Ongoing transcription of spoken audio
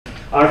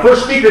Our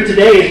first speaker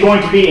today is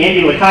going to be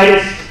Andy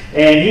Lakaitis,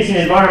 and he's an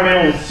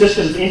environmental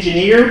systems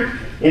engineer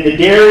in the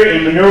dairy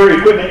and manure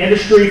equipment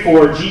industry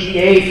for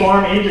GEA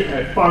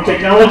Farm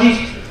Technologies.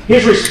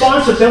 His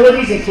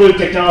responsibilities include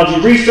technology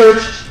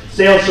research,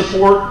 sales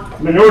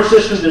support, manure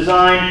system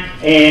design,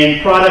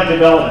 and product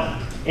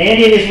development.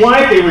 Andy and his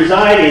wife, they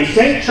reside in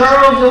St.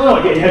 Charles,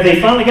 Illinois. Have they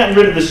finally gotten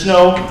rid of the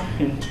snow?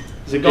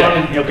 Is it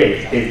gone? Yeah.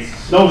 Okay,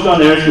 snow's gone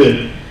there, that's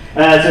good.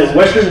 It's a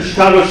western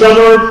Chicago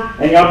suburb,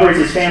 and he operates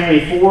his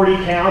family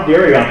 40-cow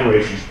dairy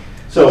operation.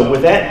 So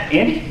with that,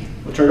 Andy,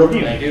 we'll turn it over to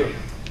you. Thank you.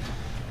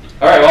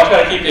 All right, well, I'll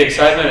try to keep the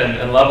excitement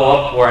and level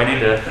up where I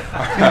need to,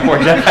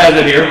 where Jeff has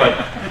it here,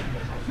 but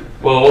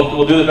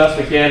we'll do the best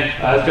we can.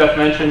 As Jeff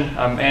mentioned,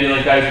 I'm Andy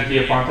Lakaitis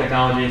with Farm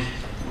Technologies.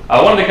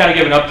 I wanted to kind of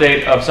give an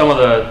update of some of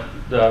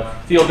the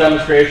field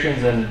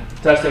demonstrations and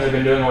testing we've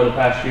been doing over the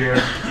past year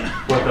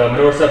with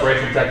manure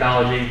separation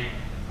technology.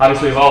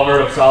 Obviously, we've all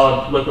heard of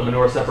solid liquid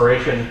manure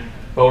separation,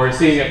 but we're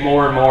seeing it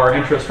more and more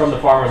interest from the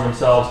farmers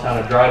themselves, kind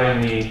of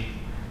driving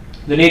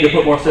the need to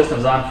put more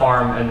systems on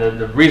farm, and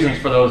the reasons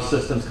for those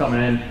systems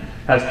coming in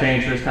has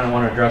changed. We just kind of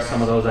want to address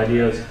some of those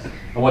ideas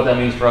and what that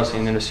means for us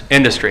in the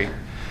industry.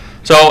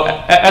 So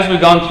as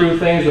we've gone through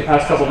things the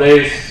past couple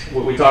days,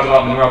 we talk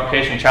about manure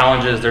application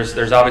challenges.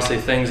 There's obviously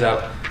things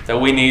that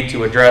we need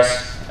to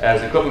address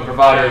as equipment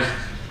providers,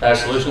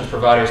 as solutions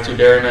providers to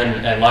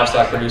dairymen and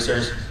livestock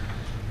producers.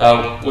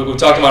 We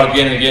talked about it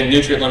again and again,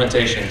 nutrient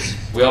limitations.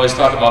 We always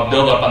talk about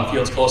buildup on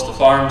fields close to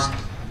farms.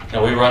 You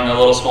know, we run a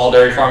little small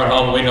dairy farm at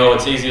home, and we know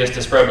it's easiest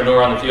to spread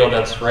manure on the field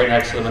that's right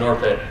next to the manure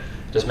pit.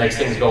 Just makes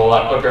things go a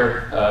lot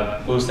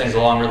quicker, moves things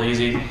along really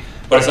easy,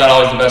 but it's not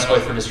always the best way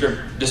for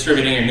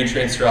distributing your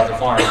nutrients throughout the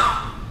farm.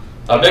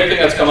 A big thing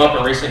that's come up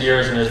in recent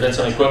years, and there's been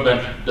some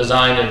equipment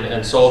designed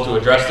and sold to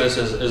address this,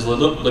 is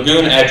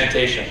lagoon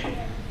agitation.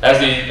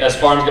 As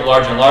farms get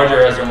larger and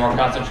larger, as they're more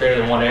concentrated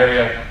in one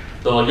area,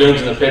 the lagoons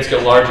and the pits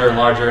get larger and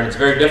larger, and it's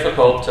very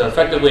difficult to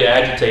effectively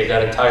agitate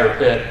that entire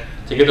pit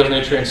to get those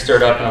nutrients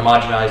stirred up and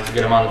homogenized to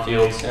get them on the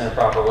fields in a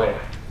proper way.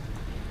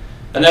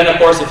 And then, of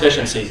course,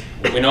 efficiency.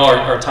 We know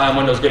our time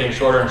window is getting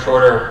shorter and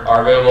shorter.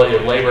 Our availability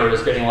of labor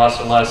is getting less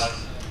and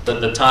less.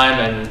 The time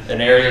and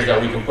areas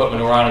that we can put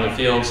manure on in the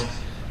fields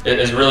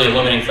is really a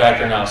limiting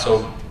factor now.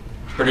 So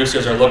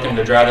producers are looking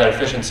to drive that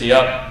efficiency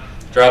up,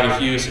 drive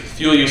the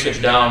fuel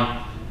usage down,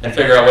 and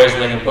figure out ways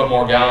where they can put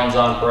more gallons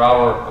on per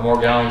hour or more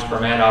gallons per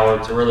man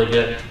hour to really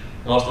get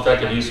the most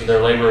effective use of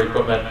their labor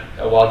equipment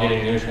while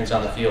getting nutrients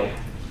on the field.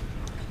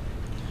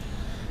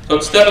 So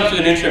stepping through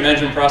the nutrient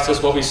management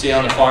process, what we see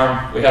on the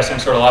farm, we have some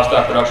sort of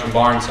livestock production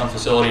barn, some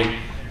facility.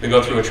 We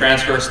go through a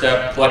transfer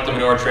step, collect the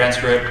manure,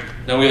 transfer it.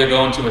 Then we either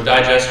go into a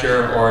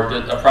digester or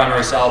a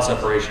primary solid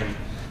separation.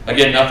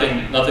 Again,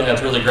 nothing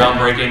that's really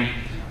groundbreaking,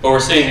 but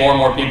we're seeing more and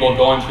more people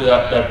going through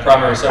that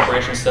primary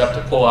separation step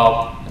to pull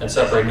out and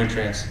separate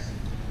nutrients.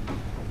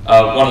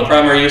 One of the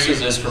primary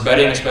uses is for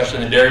bedding, especially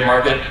in the dairy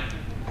market.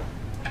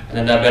 And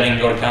then that bedding can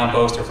go to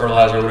compost or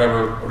fertilizer,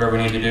 whatever we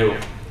need to do.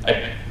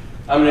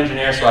 I'm an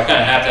engineer, so I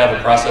kind of have to have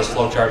a process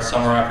flow chart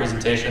somewhere in my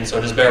presentation,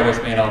 so just bear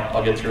with me and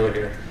I'll get through it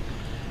here.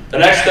 The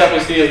next step we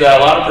see is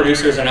that a lot of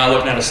producers are now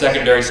looking at a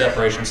secondary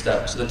separation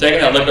step. So they're taking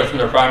that liquid from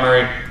their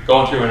primary,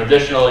 going through an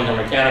additional either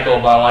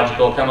mechanical,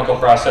 biological, chemical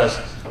process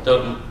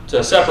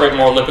to separate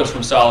more liquids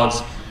from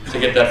solids to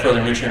get that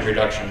further nutrient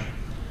reduction.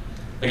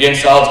 Again,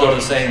 solids go to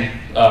the same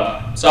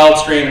solid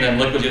stream, and then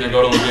liquids either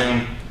go to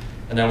lagoon,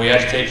 and then we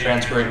agitate,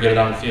 transfer it, and get it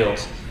on the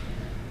fields.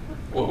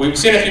 We've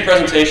seen a few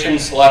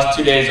presentations the last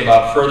 2 days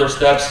about further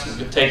steps,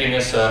 taking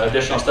this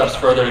additional steps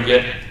further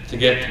to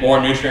get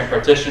more nutrient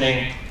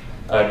partitioning,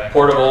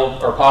 portable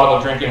or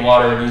potable drinking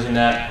water, and using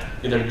that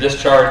either to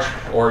discharge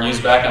or use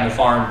back on the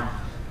farm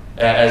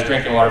as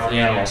drinking water for the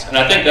animals. And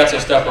I think that's a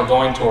step we're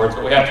going towards,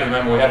 but we have to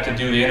remember we have to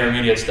do the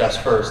intermediate steps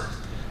first.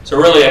 So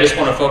really, I just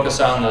want to focus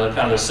on the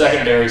kind of the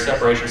secondary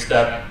separation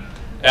step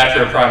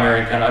after a primary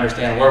and kind of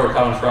understand where we're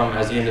coming from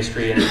as the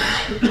industry, and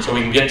so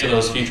we can get to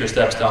those future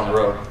steps down the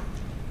road.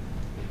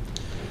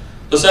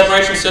 The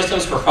separation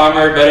systems for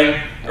primary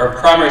bedding or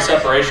primary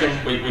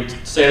separation, we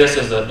say this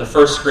as the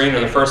first screen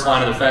or the first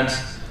line of defense.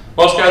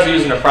 Most guys are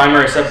using a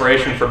primary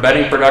separation for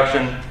bedding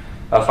production,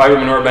 fiber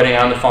manure bedding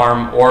on the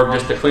farm, or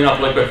just to clean up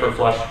liquid for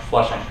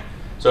flushing.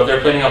 So if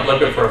they're cleaning up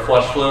liquid for a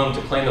flush flume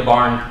to clean the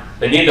barn,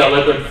 they need that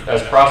liquid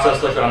as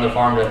processed liquid on the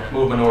farm to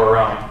move manure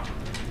around.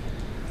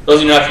 Those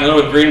of you not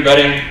familiar with green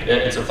bedding,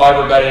 it's a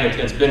fiber bedding.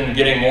 It's been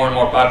getting more and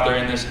more popular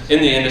in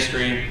the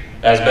industry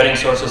as bedding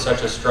sources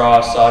such as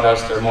straw,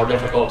 sawdust are more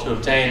difficult to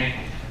obtain,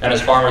 and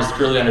as farmers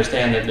truly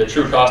understand that the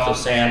true cost of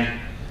sand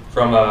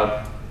from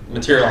a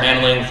material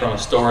handling, from a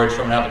storage,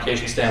 from an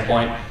application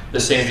standpoint,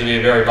 this seems to be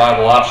a very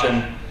viable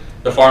option.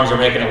 The farms are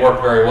making it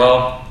work very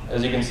well.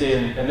 As you can see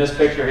in this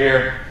picture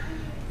here,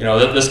 you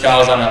know, this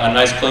cow is on a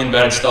nice clean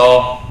bedded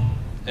stall,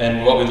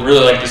 and what we'd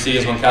really like to see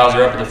is when cows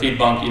are up at the feed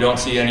bunk, you don't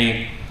see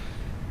any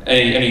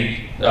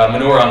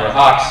manure on their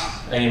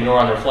hocks, any manure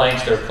on their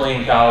flanks. They're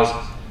clean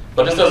cows.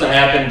 But this doesn't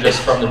happen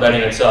just from the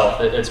bedding itself.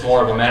 It's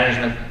more of a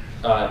management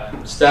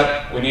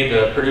step. We need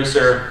the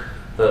producer,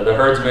 the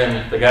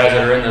herdsmen, the guys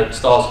that are in the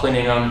stalls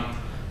cleaning them,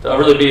 to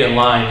really be in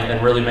line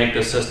and really make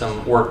this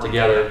system work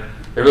together,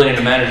 they really need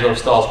to manage those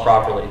stalls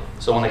properly.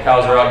 So when the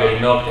cows are out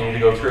getting milk, they need to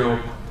go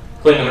through,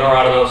 clean the manure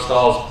out of those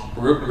stalls,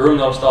 groom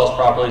those stalls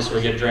properly so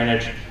we get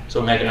drainage, so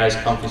we make a nice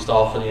comfy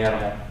stall for the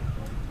animal.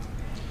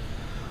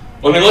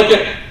 When we look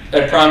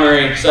at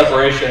primary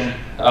separation,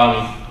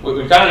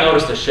 we kind of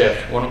noticed a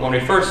shift. When we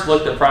first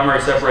looked at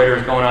primary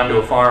separators going onto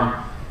a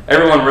farm,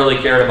 everyone really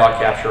cared about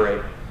capture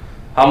rate.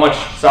 How much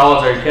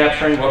solids are you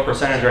capturing? What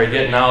percentage are you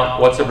getting out?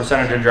 What's the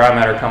percentage of dry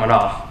matter coming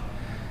off?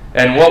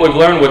 And what we've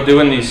learned with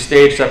doing these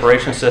stage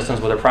separation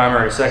systems with a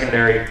primary and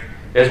secondary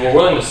is we're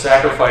willing to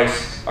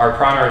sacrifice our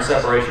primary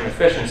separation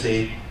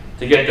efficiency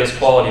to get this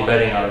quality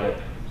bedding out of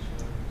it.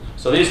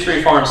 So these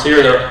 3 farms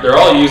here, they're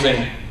all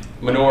using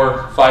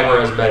manure fiber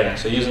as bedding,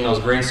 so using those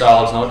green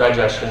solids, no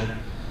digestion.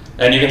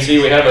 And you can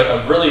see we have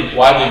a really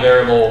widely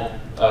variable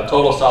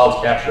total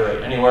solids capture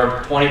rate,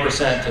 anywhere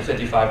 20% to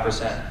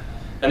 55%.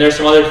 And there's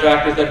some other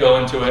factors that go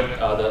into it.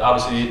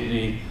 Obviously,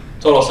 the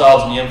total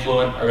solids and the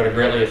influent are going to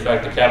greatly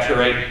affect the capture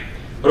rate.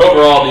 But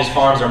overall, these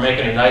farms are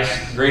making a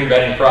nice green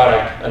bedding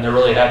product, and they're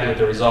really happy with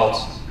the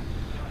results.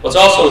 What's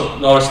also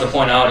noticed to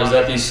point out is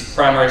that these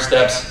primary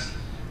steps,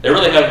 they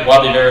really have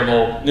widely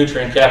variable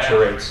nutrient capture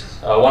rates.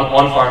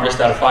 One farm just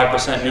had a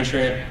 5%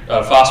 nutrient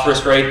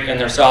phosphorus rate in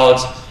their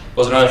solids,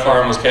 whereas another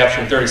farm was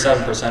capturing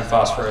 37%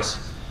 phosphorus,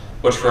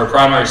 which for a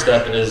primary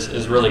step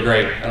is really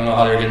great. I don't know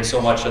how they're getting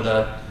so much of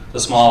the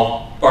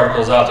small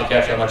particles out to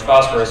capture that much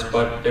phosphorus,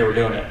 but they were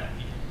doing it.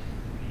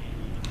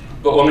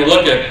 But when we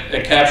look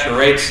at capture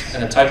rates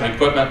and the type of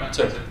equipment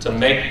to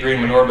make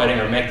green manure bedding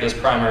or make this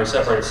primary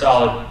separated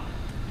solid,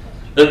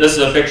 this is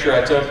a picture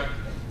I took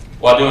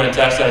while doing a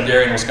test at a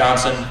dairy in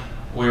Wisconsin.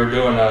 We were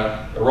doing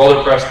a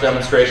roller press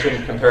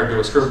demonstration compared to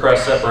a screw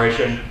press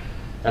separation.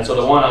 And so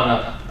the one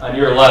on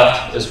your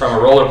left is from a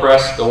roller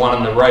press, the one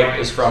on the right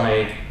is from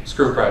a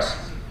screw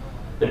press.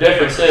 The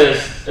difference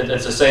is,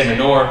 it's the same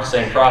manure,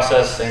 same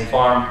process, same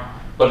farm,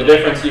 but the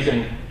difference, you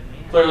can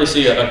clearly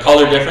see a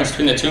color difference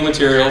between the 2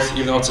 materials,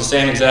 even though it's the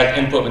same exact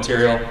input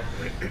material.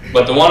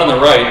 But the one on the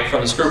right,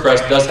 from the screw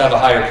press, does have a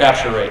higher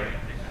capture rate.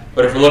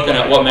 But if we're looking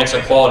at what makes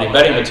a quality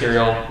bedding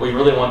material, we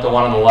really want the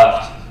one on the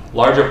left.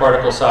 Larger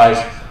particle size,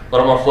 a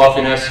little more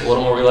fluffiness, a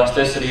little more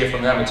elasticity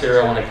from that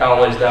material when the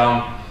cow lays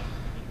down.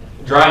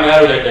 Dry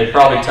matter, they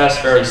probably test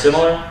fairly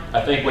similar.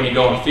 I think when you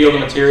go and feel the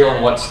material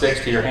and what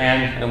sticks to your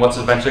hand and what's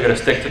eventually going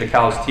to stick to the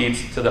cow's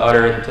teats, to the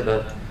udder, and to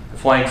the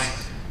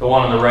flanks, the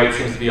one on the right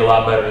seems to be a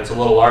lot better. It's a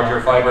little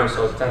larger fiber,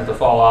 so it tends to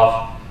fall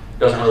off. It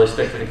doesn't really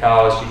stick to the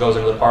cow as she goes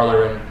into the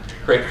parlor and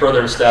create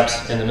further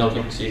steps in the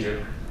milking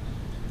procedure.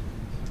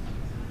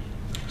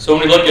 So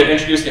when we look at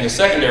introducing a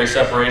secondary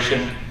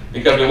separation,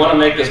 because we want to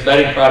make this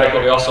bedding product,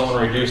 but we also want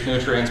to reduce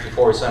nutrients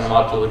before we send them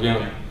out to the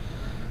lagoon.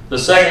 The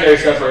secondary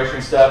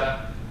separation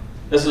step,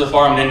 this is a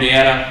farm in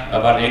Indiana,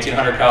 about an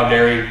 1,800 cow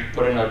dairy,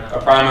 put in a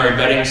primary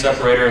bedding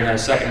separator and then a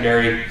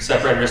secondary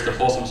separator just to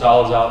pull some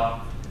solids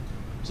out.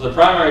 So the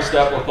primary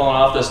step, we're pulling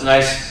off this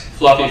nice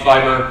fluffy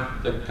fiber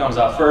that comes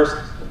out first.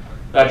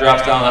 That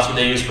drops down, that's what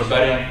they use for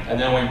bedding. And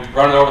then we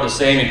run it over the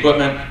same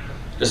equipment,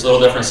 just a little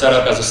different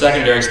setup as a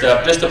secondary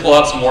step, just to pull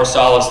out some more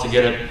solids to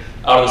get it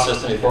out of the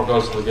system before it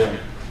goes to the lagoon.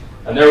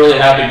 And they're really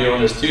happy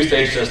doing this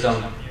 2-stage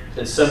system.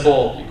 It's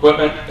simple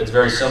equipment, it's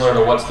very similar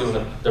to what's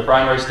doing the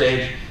primary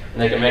stage,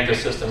 and they can make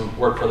this system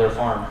work for their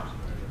farm.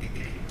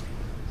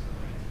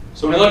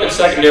 So when we look at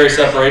secondary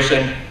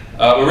separation,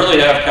 we really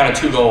have kind of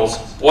 2 goals.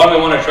 One,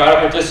 we want to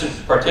try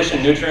to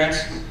partition nutrients.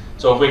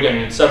 So if we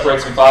can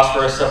separate some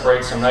phosphorus,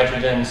 separate some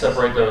nitrogen,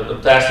 separate the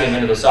potassium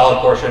into the solid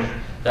portion,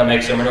 that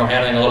makes our manure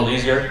handling a little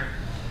easier.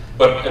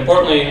 But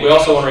importantly, we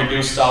also want to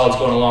reduce solids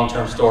going to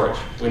long-term storage.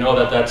 We know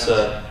that that's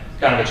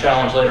kind of a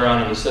challenge later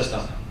on in the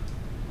system.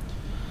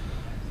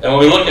 And when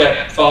we look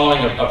at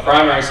following a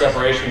primary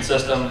separation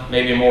system,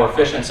 maybe a more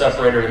efficient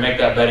separator to make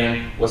that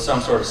bedding with some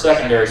sort of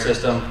secondary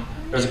system,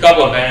 there's a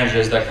couple of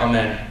advantages that come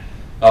in.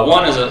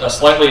 One is a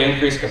slightly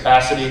increased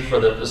capacity for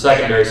the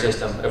secondary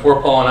system. If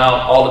we're pulling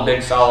out all the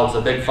big solids,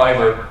 the big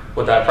fiber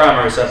with that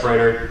primary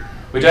separator,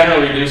 we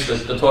generally reduce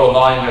the total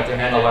volume we have to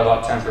handle by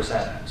about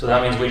 10%. So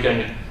that means we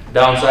can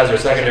downsize our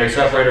secondary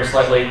separator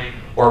slightly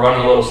or run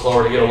it a little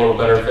slower to get a little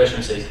better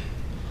efficiency.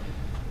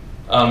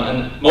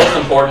 And most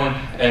important,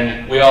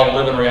 and we all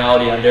live in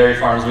reality on dairy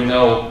farms, we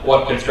know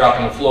what gets dropped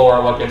on the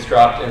floor, what gets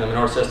dropped in the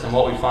manure system,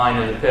 what we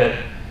find in the pit,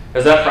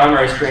 because that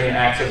primary screen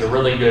acts as a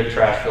really good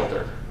trash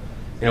filter.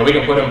 You know, we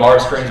can put in bar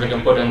screens, we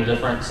can put in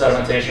different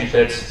sedimentation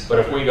pits, but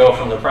if we go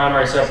from the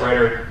primary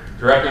separator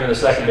directly to the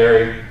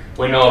secondary,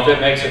 we know if it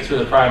makes it through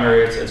the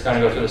primary, it's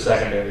going to go through the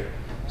secondary.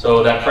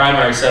 So that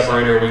primary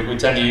separator, we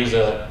tend to use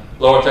a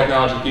lower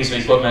technology piece of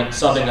equipment,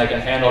 something that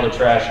can handle the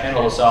trash,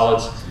 handle the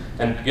solids,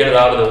 and get it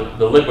out of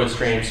the liquid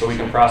stream so we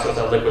can process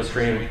that liquid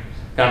stream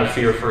kind of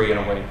fear-free in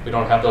a way. We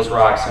don't have those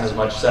rocks and as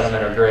much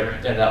sediment or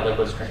grit in that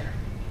liquid stream.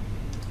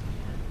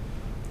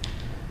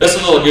 This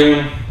is a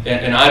lagoon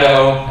in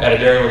Idaho at a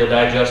dairy with a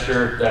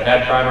digester that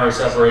had primary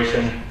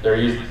separation.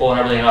 They're pulling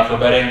everything off for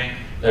bedding.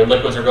 Their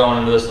liquids are going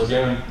into this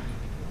lagoon.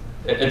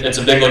 It's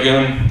a big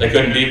lagoon. They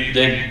couldn't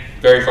dig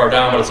very far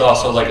down, but it's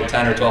also like a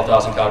 10 or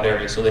 12,000 cow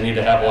dairy, so they need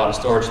to have a lot of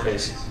storage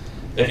space.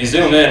 If you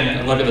zoom in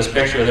and look at this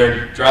picture,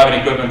 they're driving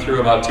equipment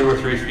through about 2 or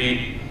 3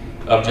 feet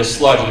of just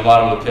sludge at the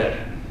bottom of the pit.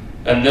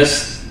 And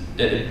this,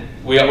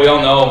 we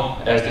all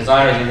know as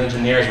designers and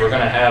engineers, we're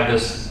going to have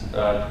this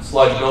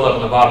sludge buildup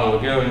at the bottom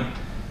of the lagoon,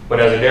 but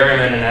as a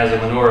dairyman and as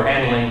a manure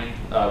handling,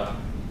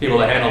 people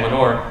that handle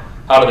manure,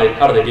 how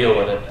do they deal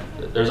with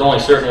it? There's only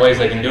certain ways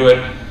they can do it,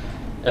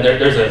 and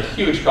there's a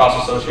huge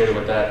cost associated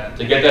with that.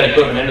 To get that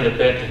equipment into the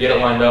pit, to get it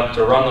lined up,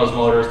 to run those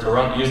motors,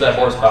 to use that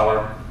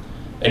horsepower,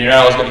 and you're not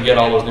always going to get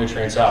all those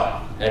nutrients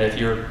out. And if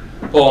you're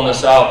pulling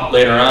this out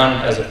later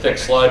on as a thick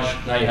sludge,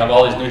 now you have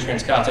all these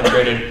nutrients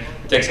concentrated.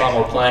 It takes a lot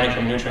more planning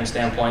from a nutrient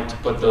standpoint to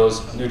put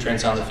those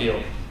nutrients on the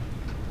field.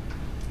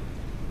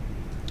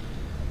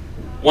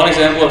 One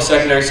example of a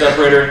secondary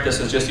separator, this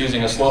is just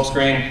using a slope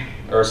screen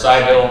or a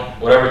side hill,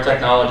 whatever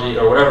technology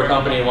or whatever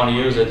company you want to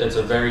use it, it's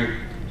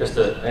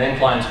an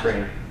incline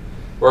screen.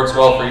 Works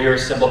well for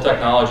years, simple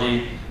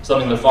technology,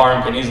 something the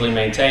farm can easily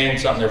maintain,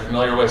 something they're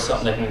familiar with,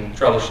 something they can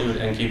troubleshoot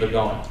and keep it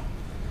going.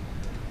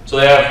 So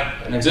they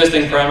have an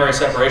existing primary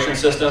separation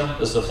system.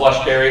 This is a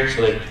flush dairy,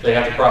 so they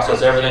have to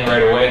process everything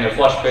right away in their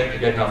flush pit to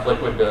get enough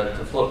liquid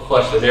to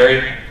flush the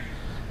dairy.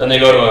 Then they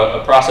go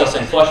to a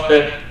processing flush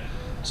pit.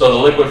 So the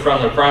liquid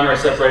from the primary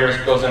separators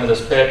goes into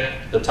this pit.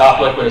 The top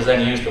liquid is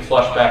then used to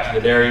flush back to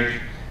the dairy.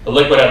 The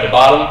liquid at the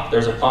bottom,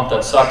 there's a pump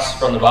that sucks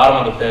from the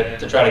bottom of the pit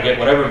to try to get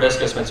whatever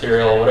viscous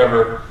material,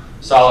 whatever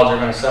solids are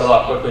going to settle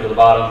out quickly to the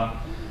bottom.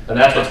 And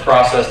that's what's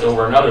processed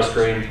over another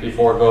screen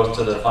before it goes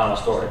to the final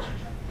storage.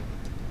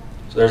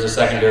 So there's a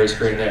secondary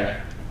screen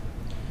there.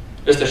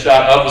 Just a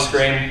shot of the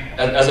screen.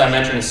 As I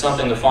mentioned, it's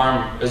something the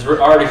farm is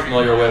already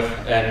familiar with,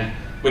 and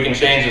we can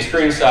change the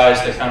screen size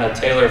to kind of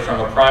tailor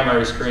from a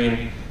primary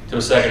screen to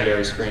a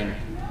secondary screen.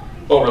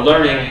 What we're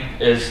learning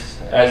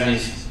is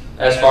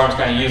as farms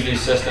kind of use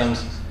these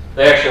systems,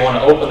 they actually want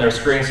to open their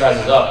screen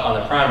sizes up on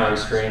the primary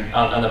screen,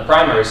 on the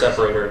primary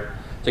separator,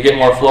 to get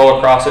more flow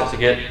across it, to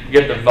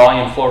get the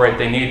volume flow rate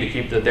they need to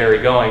keep the dairy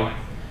going.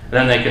 And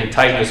then they can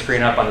tighten the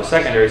screen up on the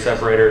secondary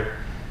separator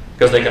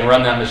because they can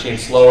run that machine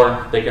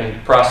slower. They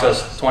can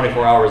process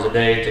 24 hours a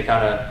day to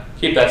kind of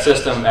keep that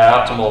system at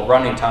optimal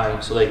running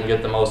time so they can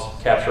get the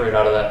most capture rate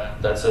out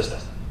of that system.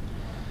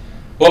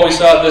 What we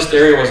saw at this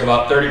dairy was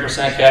about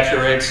 30%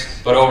 capture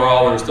rates, but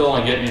overall we were still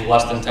only getting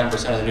less than 10%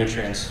 of the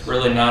nutrients.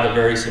 Really not a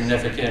very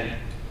significant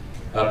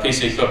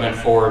piece of equipment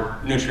for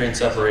nutrient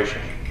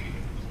separation.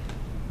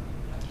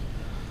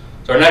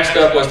 So our next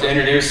step was to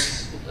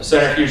introduce a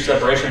centrifuge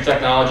separation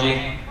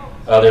technology.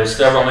 There's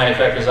several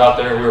manufacturers out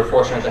there. We were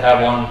fortunate to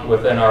have one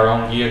within our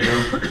own GIA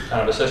group,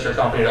 kind of a sister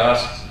company to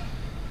us.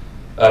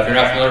 If you're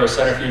not familiar with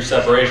centrifuge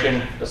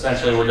separation,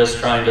 essentially we're just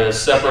trying to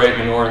separate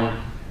manure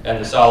and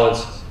the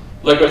solids,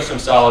 liquids from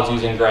solids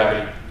using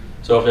gravity.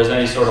 So if there's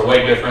any sort of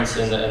weight difference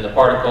in the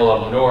particle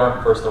of manure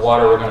versus the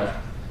water, we're going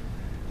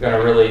to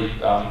really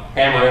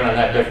hammer in on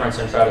that difference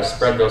and try to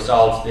spread those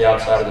solids to the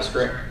outside of the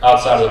screen,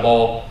 outside of the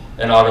bowl,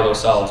 and auger those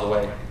solids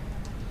away.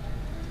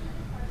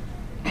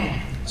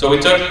 So we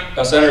took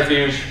a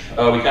centrifuge.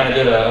 We kind of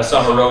did a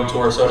summer road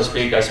tour, so to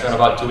speak. I spent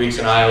about 2 weeks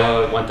in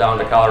Iowa, went down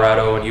to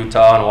Colorado and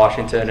Utah and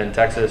Washington and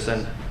Texas,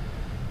 and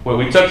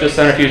we took this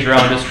centrifuge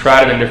around and just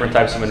tried it in different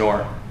types of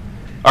manure.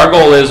 Our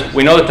goal is,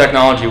 we know the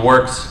technology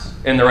works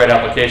in the right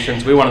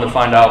applications. We wanted to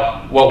find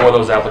out what were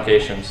those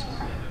applications.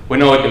 We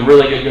know it can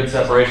really get good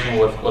separation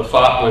with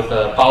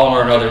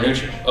polymer and other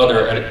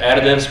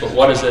additives, but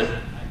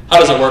how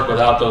does it work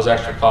without those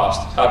extra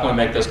costs? How can we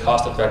make this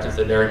cost effective to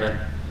the dairyman?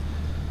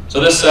 So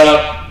this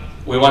setup,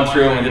 we went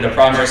through and we did a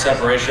primary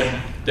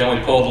separation, then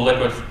we pulled the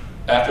liquid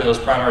after those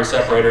primary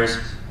separators,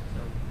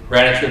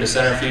 ran it through the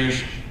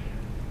centrifuge.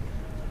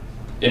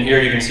 In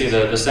here you can see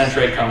the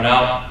centrate coming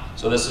out.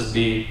 So this is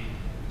the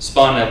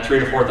spun at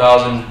 3,000 to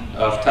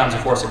 4,000 times the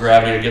force of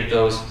gravity to get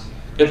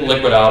the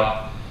liquid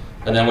out,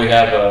 and then we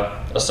have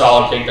a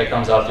solid cake that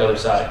comes out the other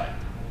side.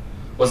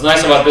 What's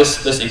nice about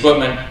this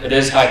equipment, it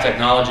is high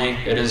technology,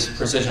 it is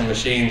precision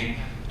machined.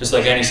 Just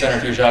like any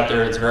centrifuge out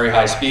there, it's very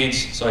high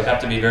speeds, so you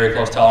have to be very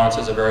close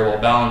tolerances, are very well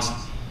balanced,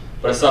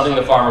 but it's something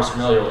the farmer's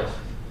familiar with.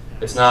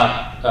 It's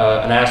not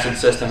an acid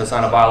system, it's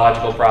not a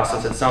biological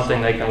process, it's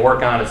something they can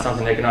work on, it's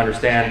something they can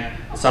understand,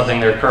 it's something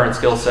their current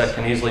skill set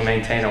can easily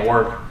maintain and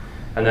work.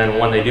 And then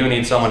when they do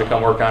need someone to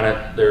come work on it,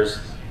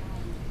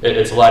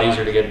 it's a lot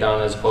easier to get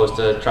done as opposed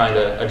to trying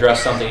to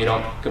address something you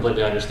don't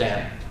completely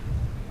understand.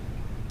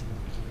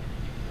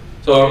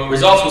 So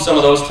results from some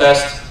of those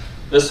tests,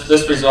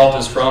 this result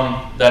is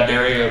from that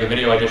dairy, the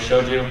video I just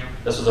showed you.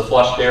 This was a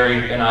flush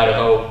dairy in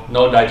Idaho,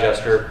 no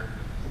digester,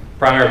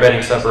 primary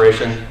bedding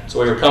separation.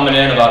 So we were coming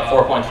in about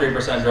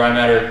 4.3% dry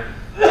matter,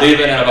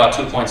 leaving at about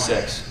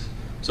 2.6.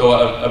 So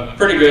a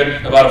pretty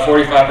good, about a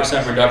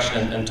 45%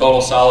 reduction in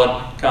total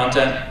solid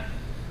content.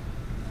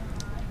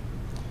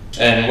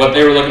 And what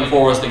they were looking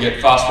for was to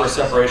get phosphorus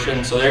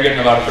separation, so they're getting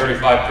about a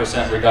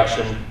 35%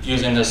 reduction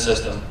using this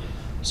system.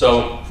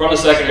 So from the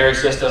secondary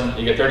system,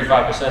 you get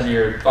 35% of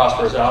your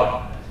phosphorus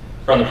out.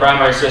 From the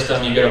primary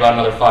system, you get about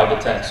another 5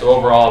 to 10. So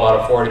overall,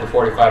 about a 40 to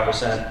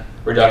 45%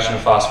 reduction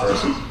in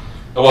phosphorus.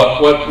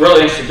 What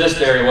really interested this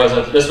dairy was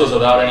that this was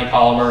without any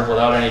polymer,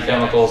 without any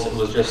chemicals. It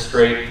was just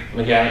straight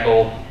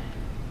mechanical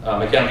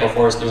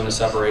force doing the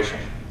separation.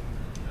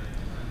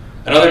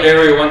 Another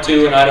dairy we went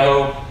to in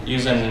Idaho,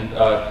 using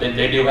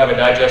they do have a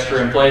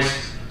digester in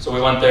place. So we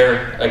went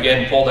there,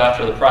 again, pulled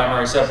after the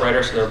primary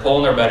separator, so they're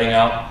pulling their bedding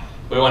out.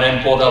 We went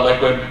in, pulled out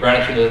liquid,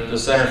 ran it through the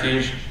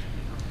centrifuge.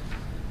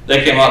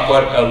 They came out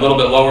quite a little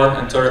bit lower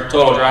in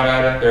total dry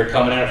matter. They're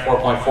coming in at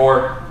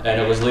 4.4,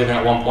 and it was leaving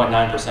at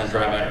 1.9%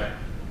 dry matter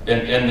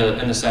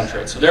in the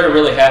centrate. So they're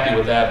really happy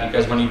with that,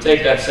 because when you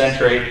take that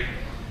centrate,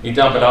 you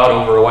dump it out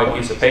over a white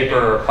piece of paper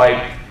or a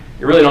pipe,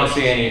 you really don't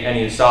see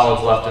any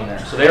solids left in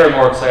there. So they were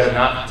more excited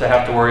not to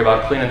have to worry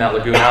about cleaning that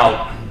lagoon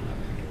out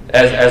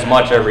as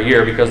much every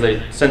year, because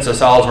since the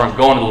solids weren't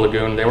going to the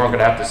lagoon, they weren't going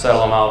to have to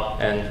settle them out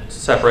and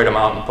separate them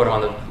out and put them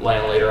on the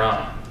land later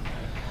on.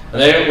 And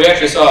we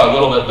actually saw a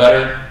little bit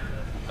better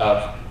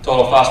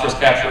total phosphorus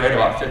capture rate,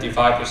 about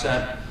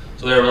 55%.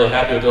 So they were really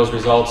happy with those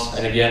results.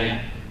 And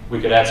again, we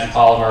could add some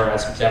polymer,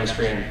 add some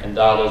chemistry, and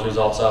dial those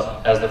results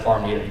up as the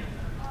farm needed.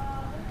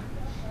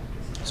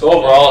 So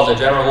overall, as a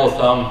general rule of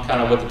thumb,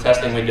 kind of with the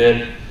testing we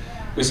did,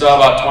 we saw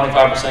about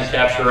 25%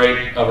 capture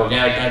rate of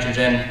organic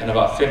nitrogen and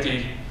about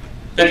 50%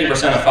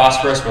 of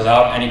phosphorus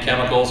without any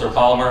chemicals or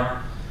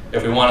polymer.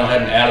 If we went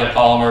ahead and added a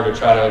polymer to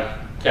try to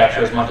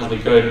capture as much as we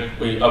could,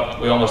 we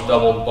almost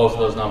doubled both of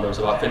those numbers,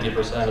 about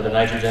 50% of the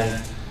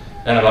nitrogen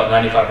and about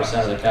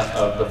 95%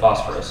 of the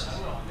phosphorus.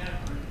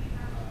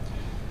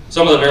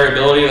 Some of the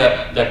variability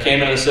that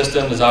came into the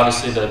system is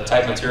obviously the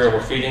type material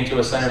we're feeding to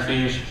a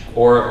centrifuge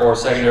or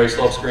secondary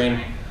slope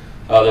screen.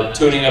 The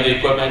tuning of the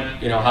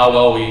equipment, how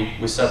well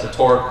we set the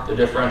torque, the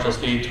differential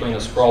speed between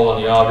the scroll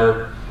and the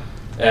auger,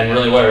 and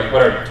really what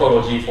our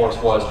total G-force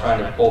was trying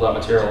to pull that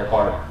material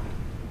apart.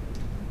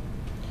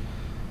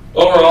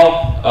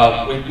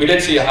 Overall, we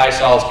did see a high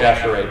solids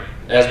capture rate.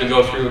 As we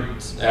go through,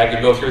 I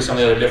could go through some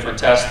of the other different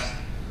tests,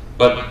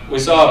 but we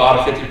saw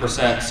about a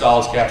 50%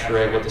 solids capture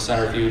rate with the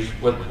centrifuge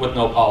with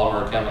no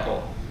polymer or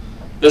chemical.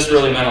 This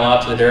really meant a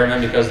lot to the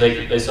dairymen, because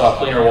they saw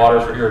cleaner water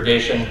for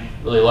irrigation,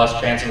 really less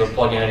chances of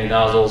plugging any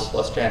nozzles,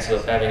 less chances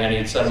of having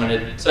any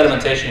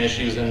sedimentation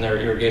issues in their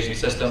irrigation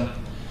system,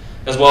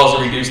 as well as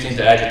a reduced need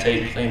to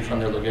agitate and clean from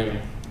their lagoon.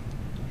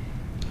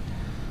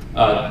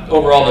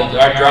 Overall, the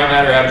dry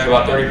matter averaged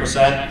about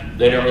 30%.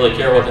 They didn't really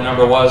care what the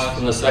number was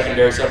from the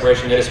secondary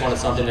separation. They just wanted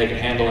something they could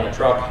handle in a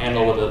truck,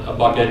 handle with a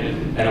bucket,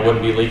 and it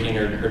wouldn't be leaking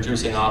or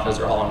juicing off as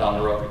they're hauling down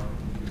the road.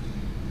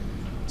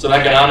 Some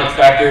economic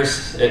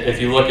factors, if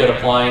you look at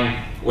applying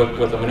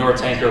with a manure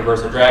tanker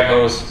versus a drag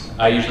hose,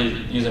 I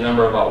usually use a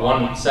number of about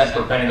 1 cent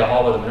per penny to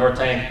haul with a manure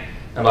tank,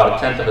 and about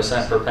 1/10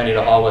 cent per penny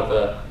to haul with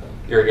a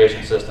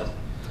irrigation system.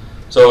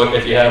 So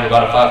if you have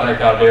about a 500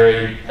 cow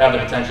dairy, you have the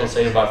potential to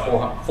save about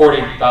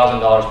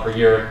 $40,000 per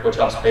year, which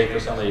helps pay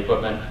for some of the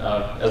equipment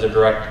as a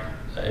direct,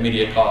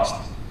 immediate cost.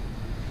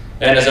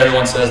 And as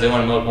everyone says, they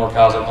want to milk more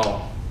cows at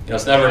home.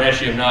 It's never an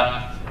issue of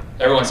not,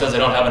 everyone says they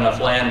don't have enough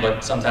land,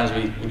 but sometimes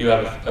we do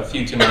have a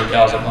few too many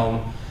cows at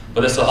home.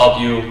 But this will help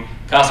you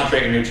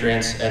concentrate your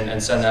nutrients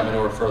and send that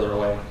manure further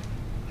away.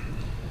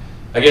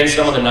 Again,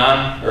 some of the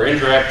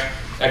indirect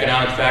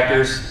economic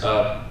factors,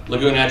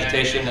 lagoon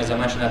agitation, as I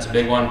mentioned, that's a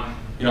big one.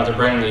 You don't have to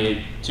bring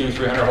the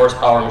 200-300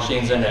 horsepower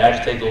machines in to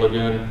agitate the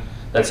lagoon.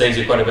 That saves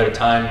you quite a bit of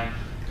time.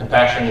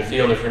 Compaction in the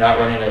field if you're not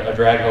running a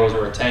drag hose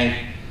or a tank,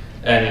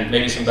 and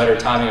maybe some better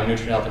timing of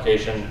nutrient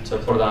application to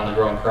put it on the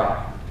growing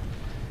crop.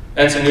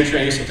 And some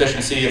nutrient use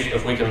efficiency,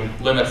 if we can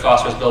limit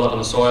phosphorus buildup in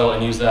the soil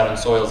and use that on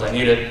soils that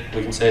need it,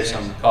 we can save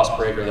some cost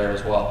per acre there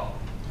as well.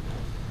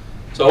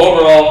 So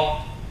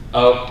overall,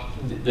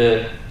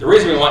 the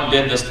reason we went and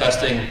did this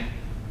testing,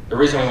 the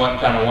reason we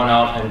went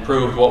out and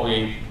proved what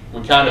we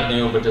kind of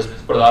knew, but just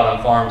put it out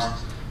on farms,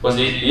 was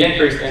the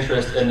increased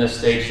interest in this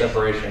stage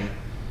separation.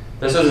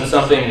 This isn't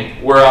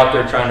something we're out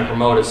there trying to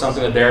promote. It's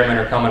something the dairymen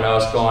are coming to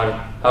us going,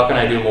 how can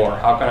I do more?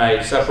 How can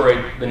I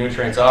separate the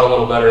nutrients out a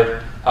little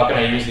better? How can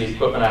I use the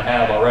equipment I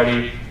have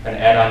already and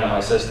add on to my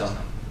system?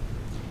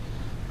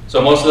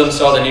 So most of them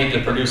saw the need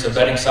to produce the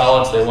bedding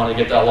solids. They wanted to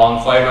get that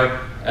long fiber,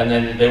 and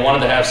then they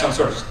wanted to have some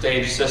sort of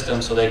stage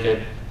system so they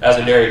could, as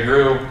the dairy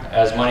grew,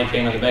 as money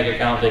came in the bank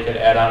account, they could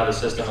add on to the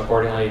system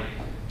accordingly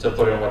to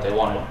put in what they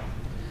wanted.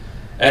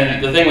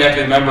 And the thing we have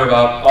to remember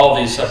about all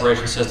these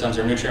separation systems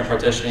or nutrient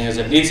partitioning is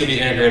it needs to be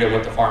integrated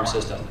with the farm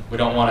system. We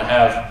don't want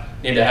to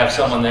need to have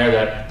someone there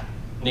that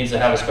needs to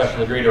have a special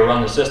degree to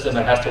run the system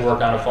and has to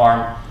work on a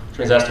farm, which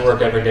means it has to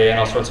work every day in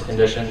all sorts of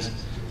conditions.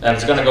 And if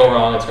it's going to go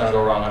wrong, it's going to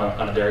go wrong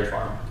on a dairy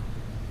farm.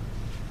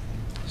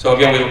 So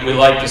again, we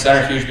like the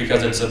centrifuge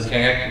because it's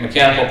a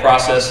mechanical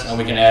process, and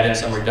we can add in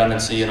some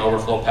redundancy and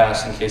overflow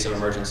paths in case of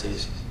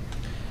emergencies.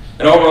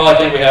 And overall, I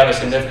think we have a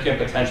significant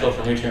potential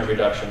for nutrient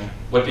reduction.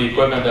 With the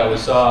equipment that we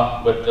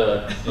saw, with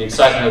the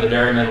excitement of the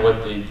dairymen,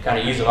 with the kind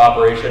of ease of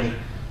operation,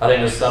 I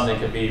think this is something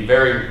that could be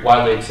very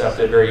widely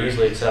accepted, very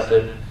easily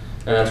accepted,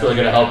 and that's really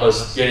going to help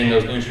us getting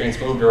those nutrients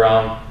moved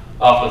around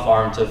off the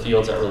farm to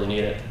fields that really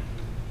need it.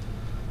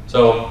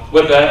 So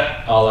with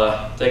that,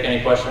 I'll take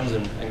any questions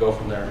and go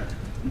from there.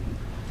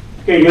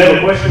 Okay, you have a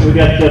question? We've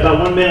got about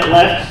 1 minute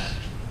left.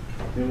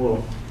 And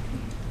we'll,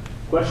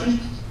 question?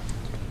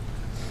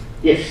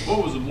 Yes.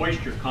 What was the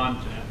moisture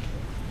content?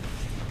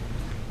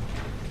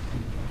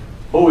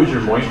 What was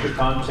your moisture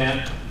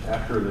content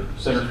after the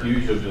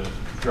centrifuge of the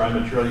dry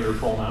material you were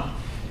pulling out?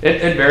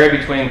 It varied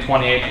between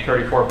 28 to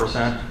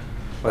 34%,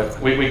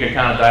 but we could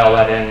kind of dial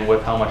that in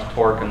with how much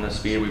torque and the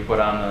speed we put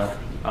on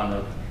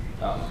the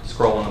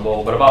scroll in the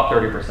bowl, but about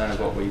 30% is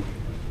what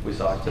we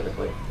saw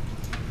typically.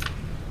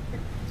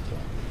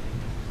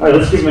 All right,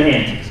 let's give him a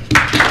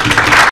hand.